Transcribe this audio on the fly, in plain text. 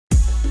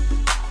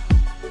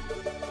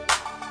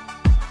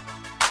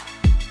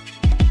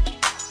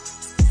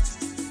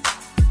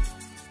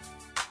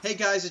Hey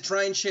guys, it's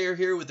Ryan Share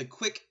here with a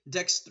quick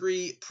DEX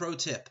 3 pro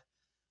tip.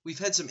 We've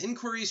had some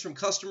inquiries from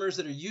customers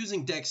that are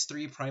using DEX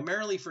 3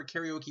 primarily for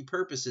karaoke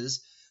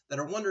purposes that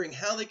are wondering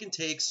how they can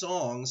take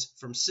songs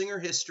from singer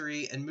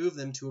history and move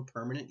them to a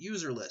permanent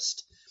user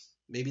list.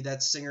 Maybe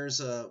that singer's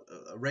a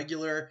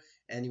regular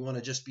and you want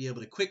to just be able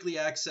to quickly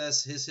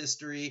access his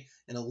history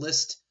in a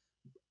list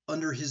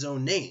under his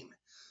own name.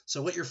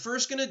 So what you're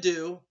first going to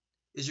do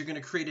is you're going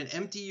to create an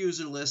empty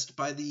user list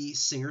by the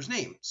singer's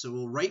name. So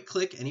we'll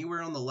right-click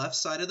anywhere on the left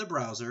side of the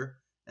browser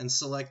and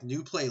select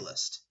New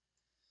Playlist.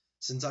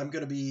 Since I'm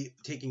going to be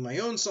taking my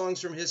own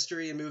songs from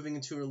history and moving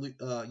into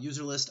a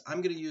user list, I'm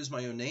going to use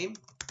my own name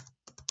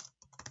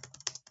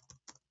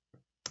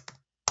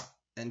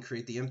and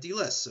create the empty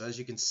list. So as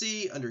you can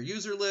see, under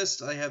user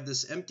list, I have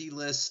this empty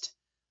list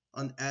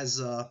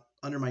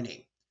under my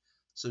name.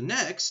 So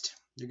next,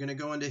 you're going to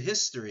go into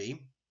history,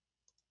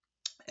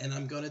 and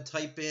I'm going to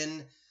type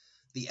in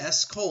the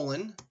S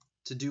colon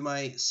to do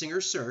my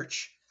singer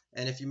search.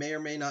 And if you may or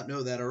may not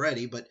know that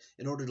already, but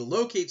in order to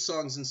locate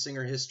songs in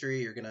singer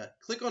history, you're going to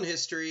click on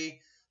history,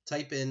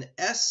 type in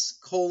S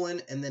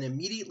colon, and then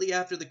immediately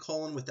after the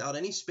colon, without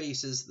any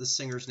spaces, the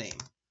singer's name.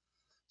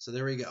 So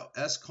there we go,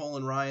 S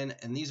colon Ryan,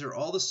 and these are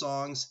all the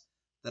songs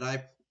that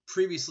I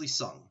previously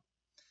sung.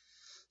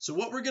 So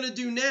what we're going to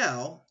do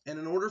now, and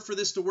in order for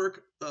this to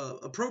work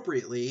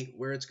appropriately,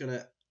 where it's going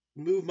to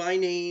move my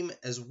name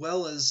as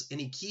well as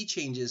any key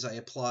changes I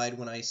applied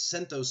when I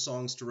sent those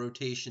songs to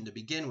rotation to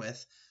begin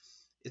with,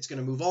 it's going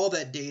to move all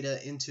that data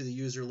into the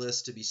user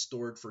list to be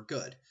stored for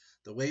good.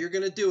 The way you're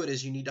going to do it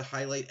is you need to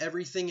highlight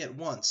everything at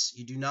once.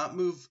 You do not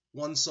move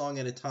one song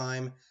at a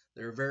time.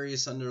 There are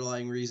various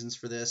underlying reasons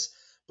for this,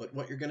 but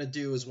what you're going to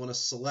do is want to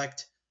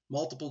select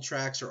multiple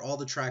tracks or all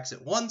the tracks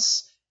at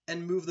once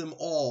and move them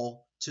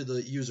all to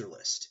the user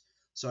list.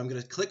 So I'm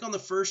going to click on the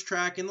first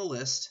track in the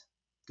list,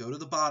 go to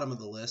the bottom of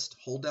the list,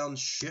 hold down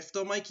Shift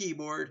on my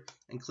keyboard,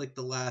 and click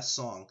the last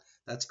song.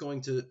 That's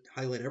going to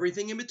highlight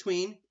everything in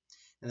between.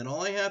 And then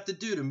all I have to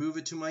do to move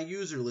it to my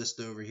user list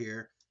over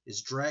here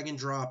is drag and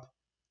drop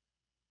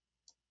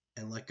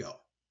and let go.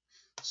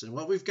 So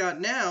what we've got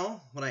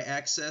now, when I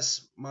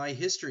access my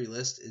history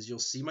list, is you'll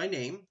see my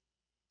name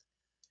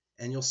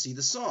and you'll see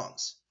the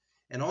songs.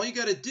 And all you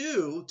got to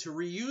do to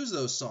reuse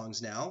those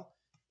songs now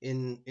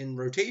in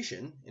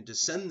rotation and to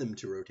send them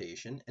to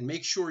rotation, and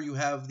make sure you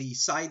have the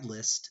side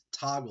list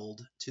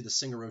toggled to the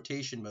singer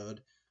rotation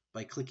mode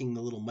by clicking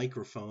the little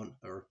microphone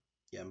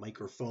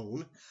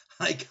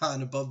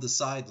icon above the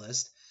side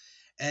list,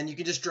 and you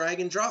can just drag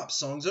and drop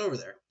songs over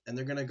there and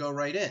they're going to go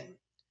right in.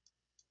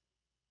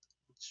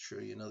 Let's show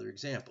you another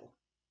example.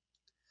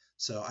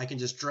 So I can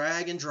just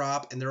drag and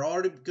drop, and they're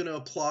already going to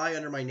apply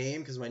under my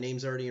name because my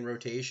name's already in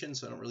rotation,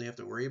 so I don't really have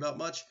to worry about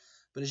much.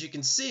 But as you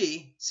can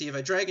see if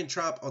I drag and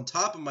drop on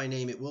top of my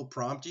name, it will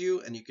prompt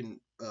you, and you can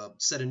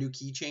set a new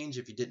key change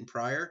if you didn't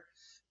prior.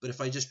 But if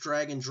I just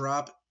drag and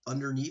drop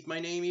underneath my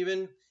name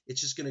even,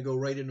 it's just going to go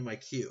right into my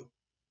queue.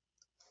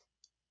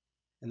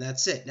 And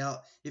that's it. Now,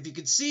 if you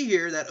can see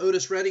here, that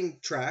Otis Redding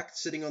track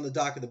sitting on the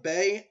dock of the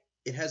bay,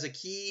 it has a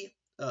key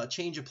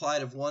change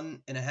applied of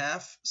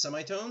 1.5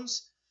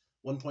 semitones,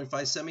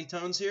 1.5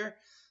 semitones here,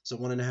 so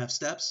 1.5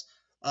 steps.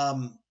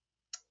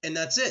 And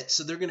that's it.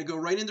 So they're going to go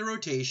right into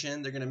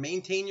rotation. They're going to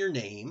maintain your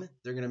name.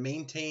 They're going to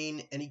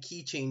maintain any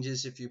key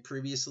changes if you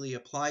previously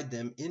applied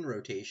them in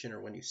rotation or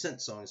when you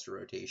sent songs to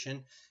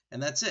rotation.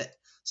 And that's it.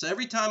 So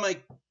every time I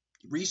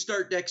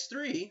restart DEX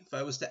 3, if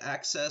I was to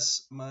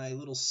access my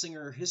little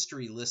singer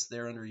history list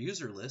there under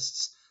user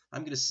lists,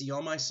 I'm going to see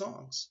all my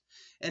songs.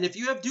 And if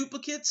you have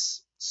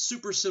duplicates,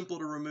 super simple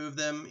to remove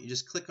them. You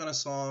just click on a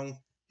song,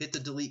 hit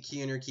the delete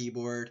key on your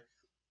keyboard.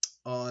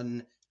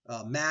 On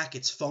Mac,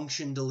 it's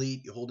function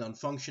delete. You hold down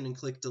function and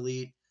click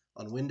delete.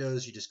 On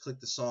Windows, you just click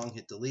the song,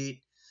 hit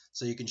delete.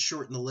 So you can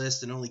shorten the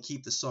list and only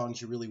keep the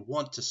songs you really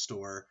want to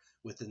store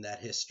within that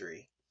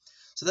history.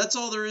 So that's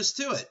all there is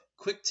to it.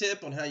 Quick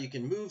tip on how you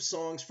can move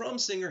songs from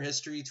singer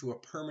history to a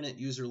permanent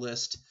user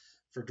list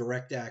for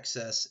direct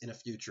access in a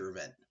future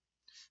event.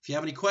 If you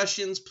have any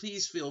questions,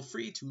 please feel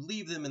free to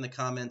leave them in the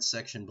comments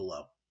section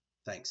below.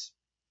 Thanks.